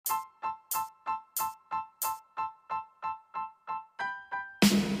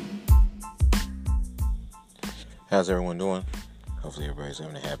How's everyone doing? Hopefully everybody's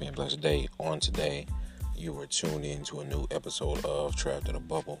having a happy and blessed day. On today, you are tuned in to a new episode of Trapped in a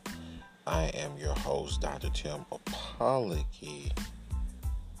Bubble. I am your host, Dr. Tim Apollocky.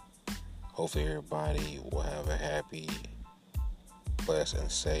 Hopefully everybody will have a happy, blessed, and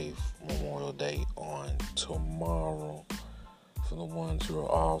safe Memorial Day on tomorrow. For the ones who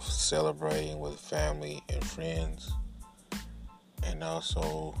are off celebrating with family and friends. And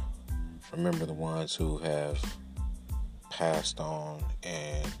also, remember the ones who have passed on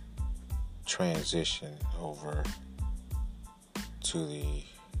and transitioned over to the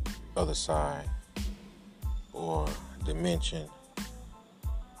other side or dimension.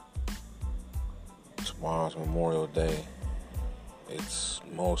 Tomorrow's Memorial Day. It's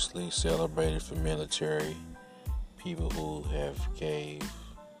mostly celebrated for military people who have gave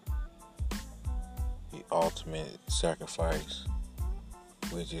the ultimate sacrifice,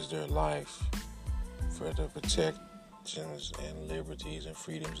 which is their life for the protections and liberties and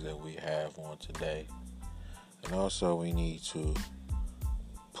freedoms that we have on today. And also we need to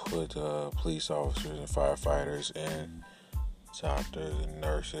put police officers and firefighters and doctors and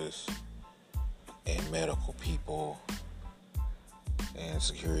nurses and medical people and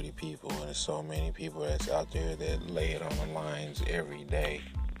security people, and there's so many people that's out there that lay it on the lines every day.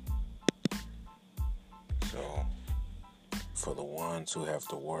 So for the ones who have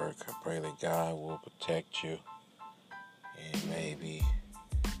to work, I pray that God will protect you and maybe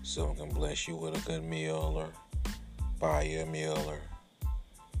someone can bless you with a good meal or buy you a meal or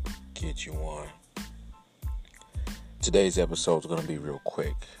get you one. Today's episode is going to be real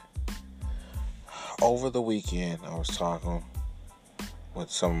quick. Over the weekend, I was talking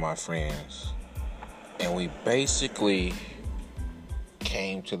with some of my friends, and we basically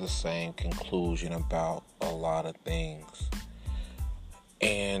came to the same conclusion about a lot of things.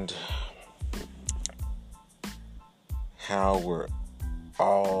 And how we're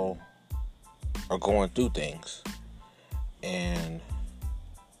all are going through things. And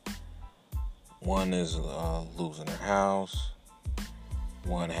one is losing their house.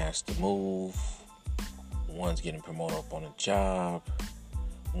 One has to move. One's getting promoted up on a job.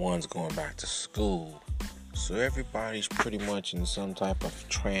 One's going back to school. So everybody's pretty much in some type of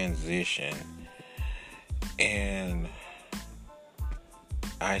transition. And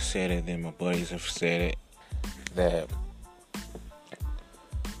I said it, and my buddies have said it, that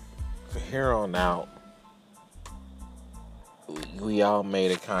from here on out, we all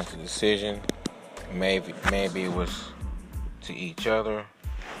made a conscious decision. Maybe it was to each other.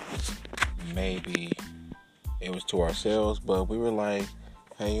 Maybe it was to ourselves. But we were like,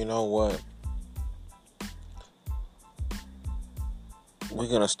 hey, you know what? We're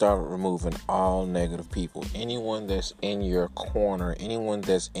going to start removing all negative people. Anyone that's in your corner, anyone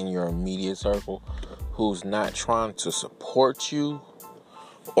that's in your immediate circle who's not trying to support you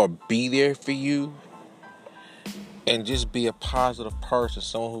or be there for you, and just be a positive person,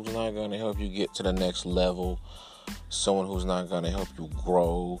 someone who's not going to help you get to the next level, someone who's not going to help you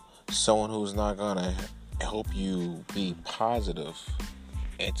grow, someone who's not going to help you be positive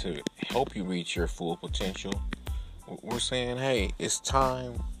and to help you reach your full potential. We're saying, hey, it's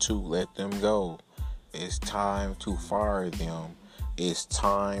time to let them go. It's time to fire them. It's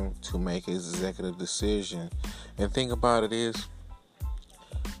time to make an executive decision. And think about it is,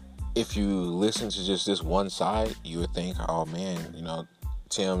 if you listen to just this one side, you would think, oh man,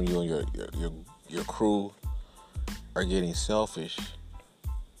 Tim, you and your crew are getting selfish.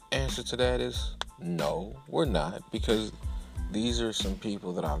 Answer to that is no, we're not, because these are some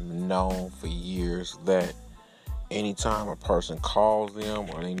people that I've known for years that anytime a person calls them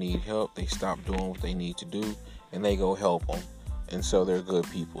or they need help, they stop doing what they need to do and they go help them. And so they're good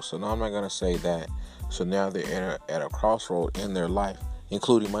people. So now I'm not going to say that. So now they're at a crossroad in their life,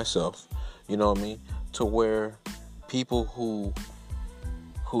 including myself, you know what I mean? To where people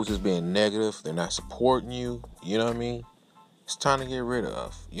who's just being negative, they're not supporting you, you know what I mean? It's time to get rid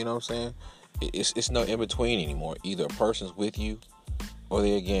of, you know what I'm saying? It's no in between anymore. Either a person's with you or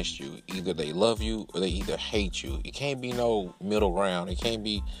they're against you. Either they love you or they either hate you. It can't be no middle ground. It can't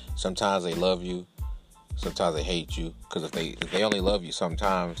be sometimes they love you, sometimes they hate you. Because if they only love you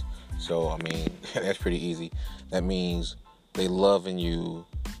sometimes, so I mean that's pretty easy. That means they loving you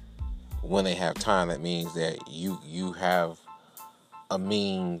when they have time. That means that you have a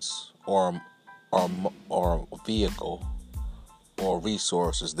means or a vehicle or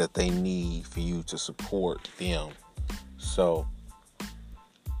resources that they need for you to support them. So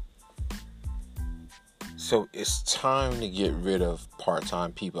it's time to get rid of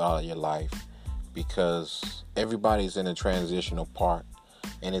part-time people out of your life, because everybody's in a transitional part.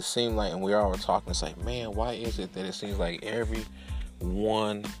 And it seemed like, and we all were talking, it's like, man, why is it that it seems like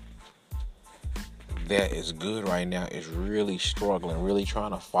everyone that is good right now is really struggling, really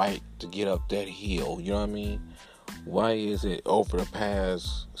trying to fight to get up that hill? You know what I mean? Why is it over the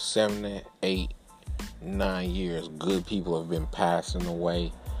past 7, 8, 9 years, good people have been passing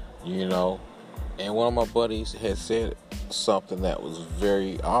away, you know? And one of my buddies had said something that was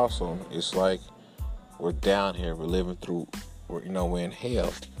very awesome. It's like, we're down here, we're living through, we're in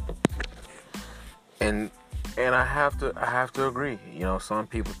hell. And I have to agree. Some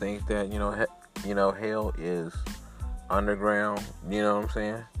people think that hell is underground. You know what I'm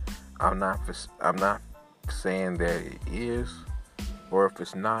saying? I'm not saying that it is, or if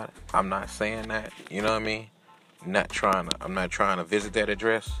it's not, I'm not saying that. You know what I mean? I'm not trying to visit that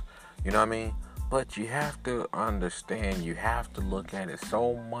address. You know what I mean? But you have to understand. You have to look at it.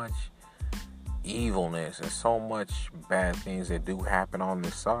 So much evilness and so much bad things that do happen on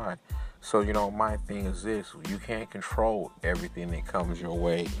this side. So, my thing is this: you can't control everything that comes your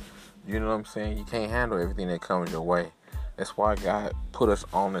way. You know what I'm saying? You can't handle everything that comes your way. That's why God put us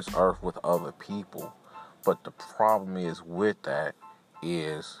on this earth with other people. But the problem is with that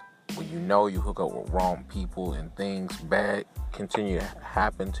is when you hook up with wrong people and things bad continue to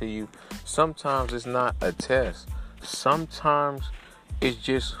happen to you, sometimes it's not a test. Sometimes it's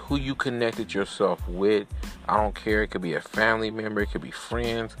just who you connected yourself with. I don't care. It could be a family member. It could be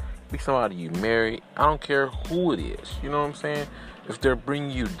friends. It could be somebody you married. I don't care who it is. You know what I'm saying? If they're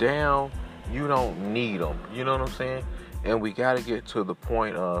bringing you down, you don't need them. You know what I'm saying? And we got to get to the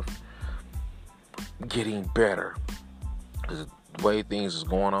point of getting better. Because the way things is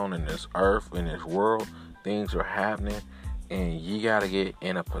going on in this earth, in this world, things are happening. And you got to get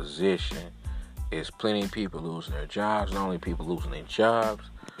in a position. It's plenty of people losing their jobs. Not only people losing their jobs.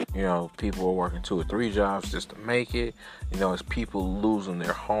 People are working 2 or 3 jobs just to make it. It's people losing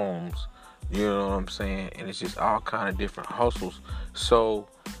their homes. You know what I'm saying? And it's just all kind of different hustles. So,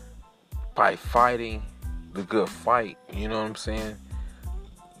 by fighting the good fight, you know what I'm saying?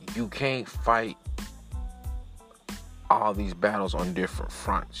 You can't fight all these battles on different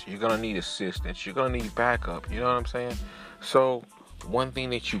fronts. You're going to need assistance. You're going to need backup. You know what I'm saying? So, one thing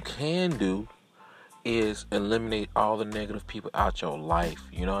that you can do is eliminate all the negative people out your life.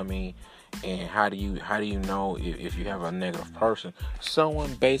 You know what I mean? And how do you know if you have a negative person?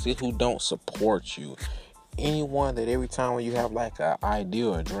 Someone basically who don't support you. Anyone that every time when you have like an idea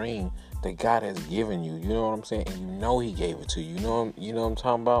or a dream that God has given you, you know what I'm saying? And He gave it to you. You know what I'm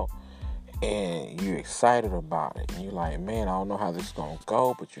talking about? And you're excited about it. And you're like, man, I don't know how this is going to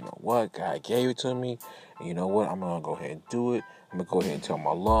go, but you know what? God gave it to me. And you know what? I'm going to go ahead and do it. I'm going to go ahead and tell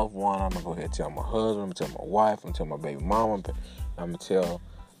my loved one. I'm going to go ahead and tell my husband. I'm going to tell my wife. I'm going to tell my baby mama. I'm going to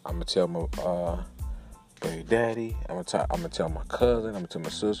tell my baby daddy. I'm going to tell my cousin. I'm going to tell my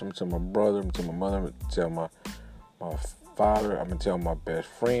sister. I'm going to tell my brother. I'm going to tell my mother. I'm going to tell my father. I'm going to tell my best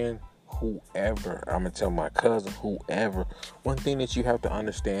friend. Whoever. I'm going to tell my cousin. Whoever. One thing that you have to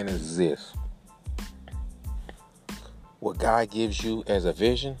understand is this. What God gives you as a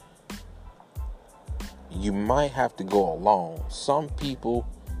vision, you might have to go alone. Some people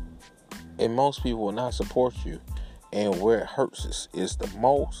and most people will not support you. And where it hurts is the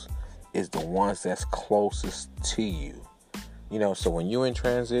most is the ones that's closest to you. So when you're in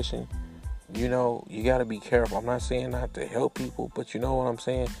transition, you got to be careful. I'm not saying not to help people, but you know what I'm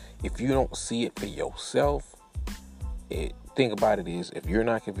saying? If you don't see it for yourself, think about it is, if you're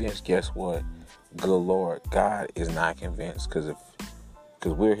not convinced, guess what? Good Lord, God is not convinced because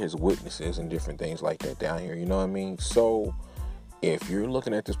we're His witnesses and different things like that down here. You know what I mean? So if you're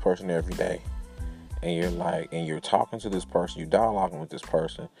looking at this person every day and you're talking to this person, you're dialoguing with this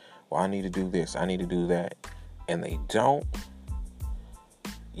person, well, I need to do this, I need to do that, and they don't,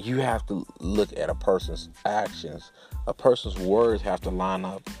 you have to look at a person's actions. A person's words have to line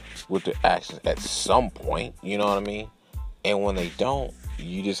up with their actions at some point, you know what I mean? And when they don't,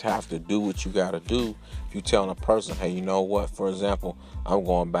 you just have to do what you got to do. If you're telling a person, hey, you know what, for example, I'm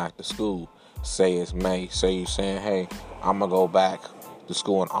going back to school. Say it's May. Say you're saying, hey, I'm going to go back to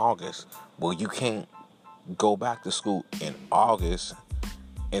school in August. Well, you can't go back to school in August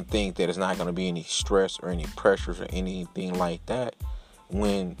and think that it's not going to be any stress or any pressures or anything like that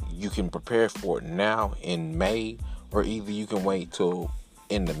when you can prepare for it now in May, or either you can wait till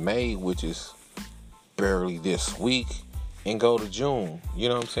end of May, which is barely this week, and go to June. You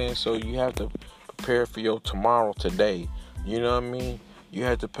know what I'm saying? So you have to prepare for your tomorrow today. You know what I mean? You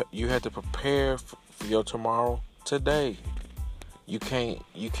have to prepare for your tomorrow today. You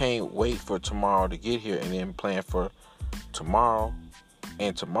can't wait for tomorrow to get here and then plan for tomorrow.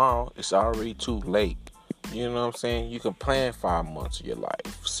 And tomorrow it's already too late. You know what I'm saying? You can plan 5 months of your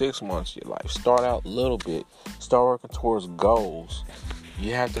life, 6 months of your life. Start out a little bit. Start working towards goals.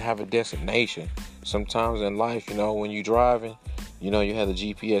 You have to have a destination. Sometimes in life, when you're driving, you have the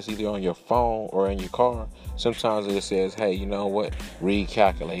GPS either on your phone or in your car. Sometimes it says, hey, you know what?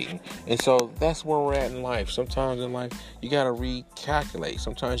 Recalculating. And so that's where we're at in life. Sometimes in life, you got to recalculate.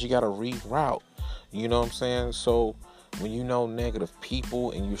 Sometimes you got to reroute. You know what I'm saying? So when you know negative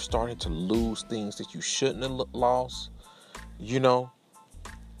people and you're starting to lose things that you shouldn't have lost,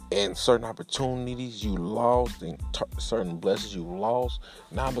 and certain opportunities you lost and certain blessings you lost,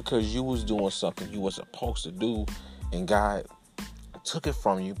 not because you was doing something you were supposed to do and God took it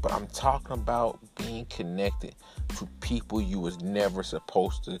from you, but I'm talking about being connected to people you was never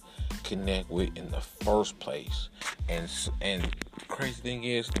supposed to connect with in the first place. And crazy thing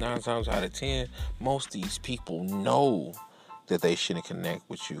is, 9 times out of 10, most of these people know that they shouldn't connect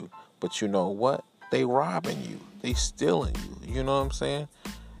with you, but you know what? They robbing you, they stealing you. You know what I'm saying?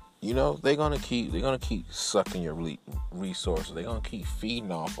 They're gonna keep sucking your resources. They're gonna keep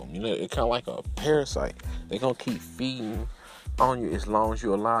feeding off them. It's kind of like a parasite. They're gonna keep feeding on you as long as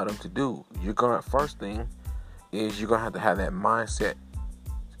you allow them to do. First thing is you're gonna have that mindset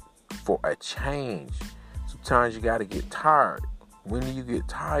for a change. Sometimes you gotta get tired. When do you get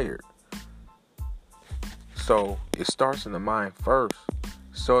tired? So it starts in the mind first.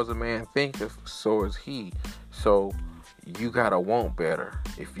 So as a man thinketh, so is he. So you gotta want better.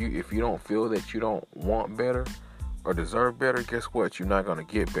 If you don't feel that you don't want better or deserve better, guess what? You're not gonna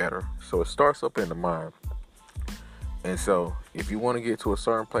get better. So it starts up in the mind. And so if you want to get to a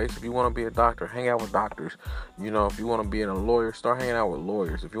certain place, if you want to be a doctor, hang out with doctors. If you want to be a lawyer, start hanging out with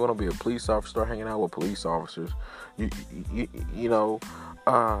lawyers. If you want to be a police officer, start hanging out with police officers. If you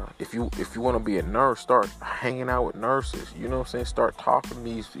want to be a nurse, start hanging out with nurses. You know what I'm saying? Start talking to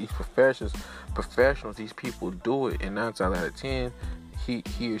these professionals. These people do it, and 9 times out of 10,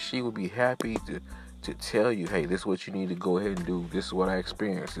 he or she would be happy to tell you, hey, this is what you need to go ahead and do. This is what I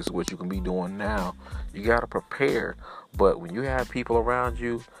experienced. This is what you can be doing now. You got to prepare. But when you have people around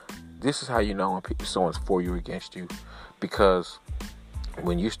you, this is how you know when someone's for you or against you. Because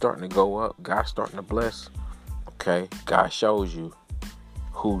when you're starting to go up, God's starting to bless. Okay? God shows you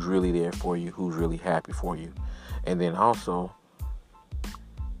who's really there for you, who's really happy for you. And then also,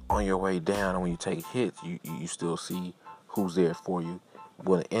 on your way down, and when you take hits, you still see who's there for you.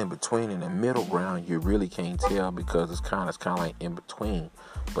 Well, in between, in the middle ground, you really can't tell because it's kind of like in between.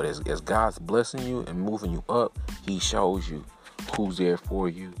 But as God's blessing you and moving you up, He shows you who's there for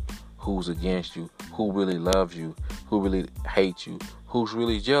you, who's against you, who really loves you, who really hates you, who's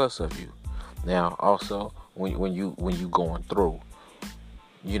really jealous of you. Now, also, when you going through,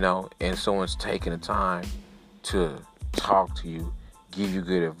 and someone's taking the time to talk to you, give you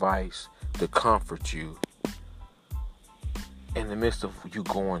good advice, to comfort you. In the midst of you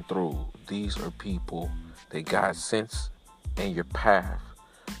going through, these are people that God sends in your path.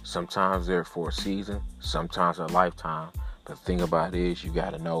 Sometimes they're for a season, sometimes a lifetime. But the thing about it is you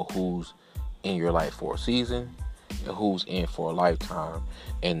got to know who's in your life for a season and who's in for a lifetime.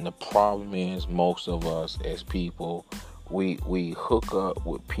 And the problem is most of us as people, we hook up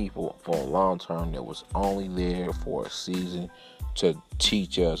with people for a long term that was only there for a season to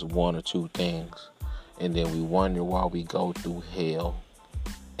teach us 1 or 2 things. And then we wonder why we go through hell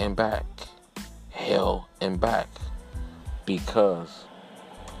and back. Hell and back. Because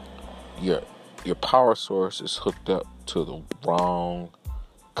your power source is hooked up to the wrong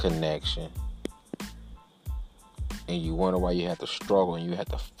connection. And you wonder why you have to struggle and you have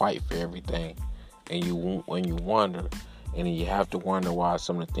to fight for everything. And you wonder, and then you have to wonder why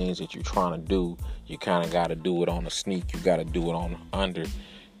some of the things that you're trying to do, you kind of got to do it on a sneak. You got to do it on under.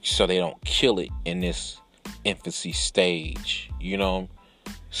 So they don't kill it in this infancy stage.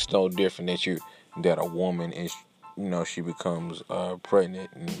 It's no different that a woman is, she becomes pregnant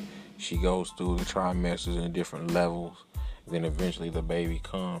and she goes through the trimesters and different levels. Then eventually the baby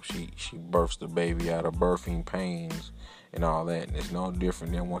comes. She births the baby out of birthing pains and all that. And it's no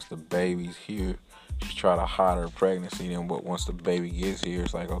different than once the baby's here, she try to hide her pregnancy. Then but once the baby gets here,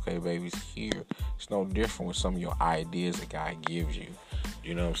 it's like, okay, baby's here. It's no different with some of your ideas that God gives you.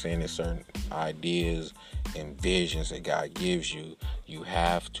 You know what I'm saying? There's certain ideas and visions that God gives you. You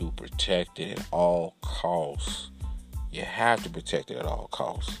have to protect it at all costs. You have to protect it at all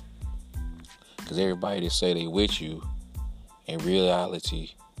costs. Because everybody that say they with you, in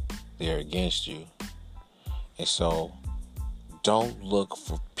reality, they're against you. And so, don't look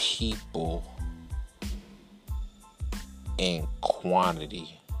for people in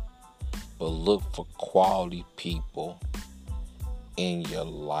quantity, but look for quality people in your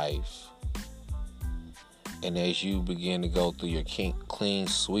life. And as you begin to go through your clean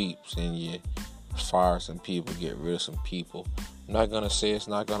sweeps and you fire some people, get rid of some people, I'm not going to say it's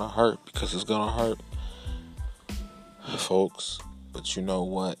not going to hurt, because it's going to hurt, folks. But you know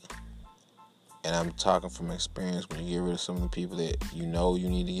what? And I'm talking from experience, when you get rid of some of the people that you know you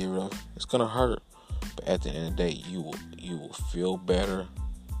need to get rid of, it's going to hurt. But at the end of the day, you will feel better.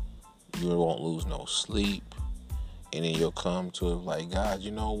 You won't lose no sleep. And then you'll come to it like, God,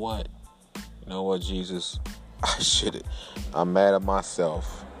 you know what? You know what, Jesus? I'm mad at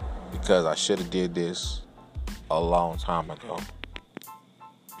myself because I should have did this a long time ago.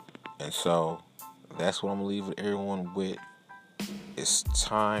 And so that's what I'm leaving everyone with. It's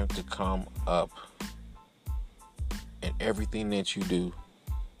time to come up in everything that you do.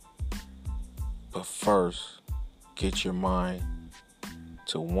 But first, get your mind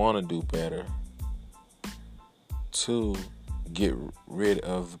to want to do better. 2, get rid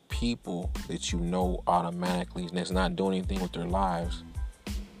of people that you know automatically that's not doing anything with their lives.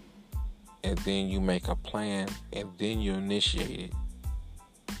 And then you make a plan, and then you initiate it.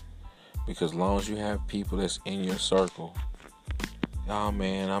 Because as long as you have people that's in your circle, oh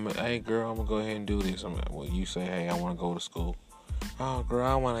man, hey girl, I'm gonna go ahead and do this. Well, you say, hey, I want to go to school. Oh girl,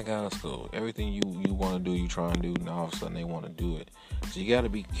 I want to go to school. Everything you want to do, you try and do, and all of a sudden they want to do it. So you got to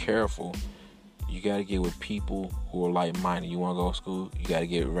be careful. You got to get with people who are like-minded. You want to go to school? You got to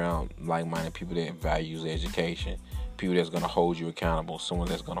get around like-minded people that values education, people that's going to hold you accountable, someone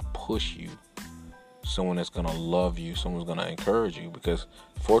that's going to push you, someone that's going to love you, someone's going to encourage you, because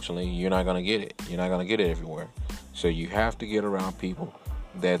fortunately, you're not going to get it. You're not going to get it everywhere. So you have to get around people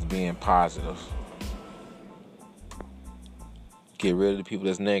that's being positive. Get rid of the people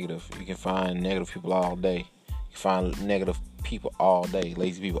that's negative. You can find negative people all day. You can find negative people all day,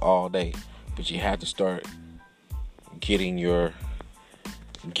 lazy people all day. But you have to start getting a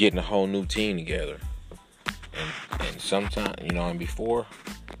whole new team together. And sometimes, and before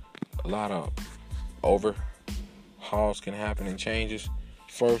a lot of overhauls can happen and changes,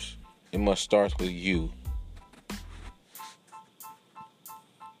 first, it must start with you.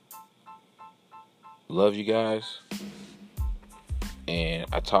 Love you guys. And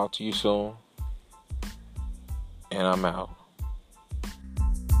I talk to you soon. And I'm out.